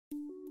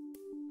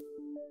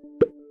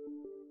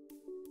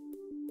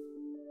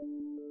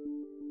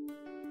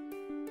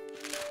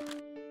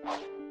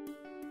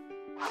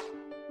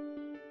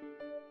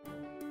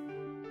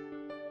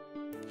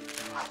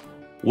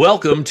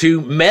Welcome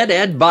to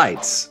MedEd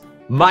Bytes,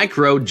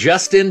 micro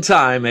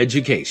just-in-time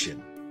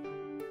education.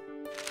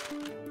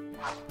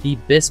 The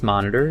BIS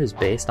monitor is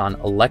based on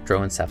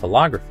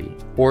electroencephalography,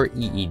 or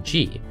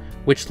EEG,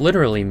 which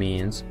literally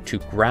means to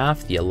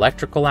graph the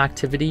electrical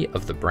activity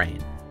of the brain.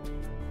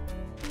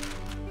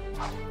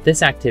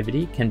 This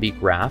activity can be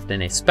graphed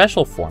in a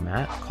special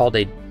format called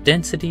a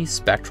density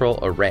spectral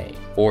array,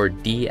 or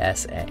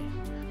DSA.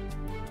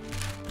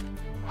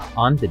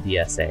 On the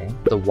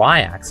DSA, the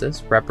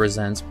y-axis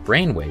represents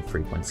brainwave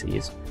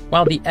frequencies,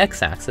 while the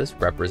x-axis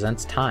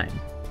represents time.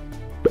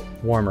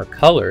 Warmer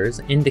colors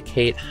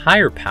indicate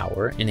higher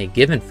power in a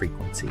given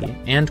frequency,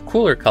 and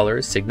cooler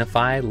colors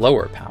signify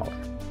lower power.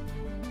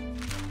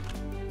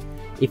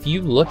 If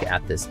you look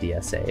at this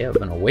DSA of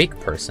an awake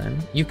person,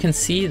 you can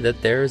see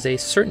that there is a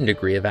certain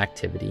degree of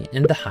activity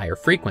in the higher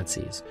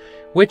frequencies,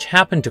 which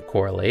happen to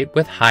correlate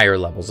with higher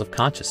levels of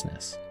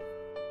consciousness.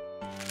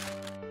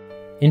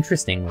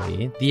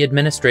 Interestingly, the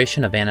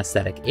administration of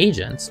anesthetic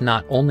agents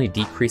not only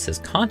decreases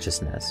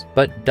consciousness,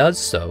 but does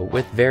so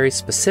with very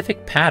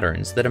specific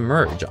patterns that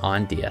emerge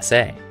on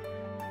DSA.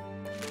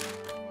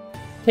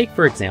 Take,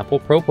 for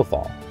example,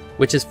 propofol,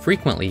 which is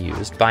frequently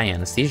used by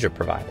anesthesia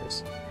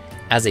providers.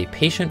 As a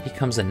patient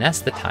becomes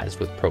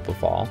anesthetized with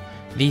propofol,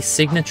 the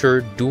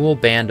signature dual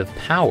band of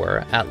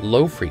power at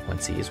low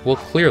frequencies will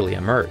clearly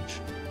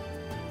emerge.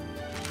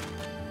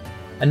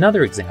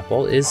 Another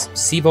example is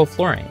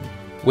sevoflurane,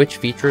 which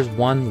features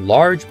one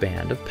large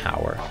band of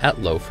power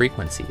at low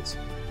frequencies.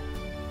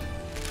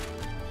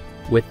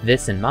 With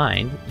this in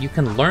mind, you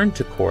can learn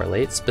to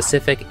correlate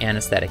specific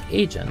anesthetic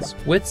agents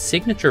with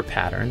signature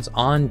patterns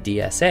on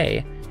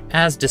DSA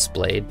as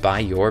displayed by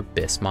your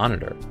BIS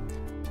monitor.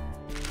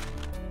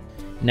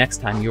 Next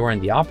time you're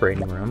in the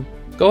operating room,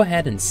 go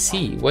ahead and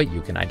see what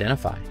you can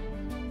identify.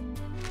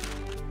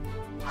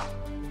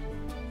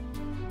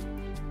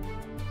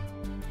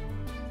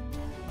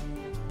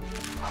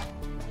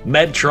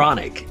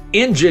 Medtronic,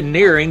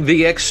 engineering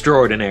the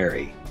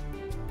extraordinary.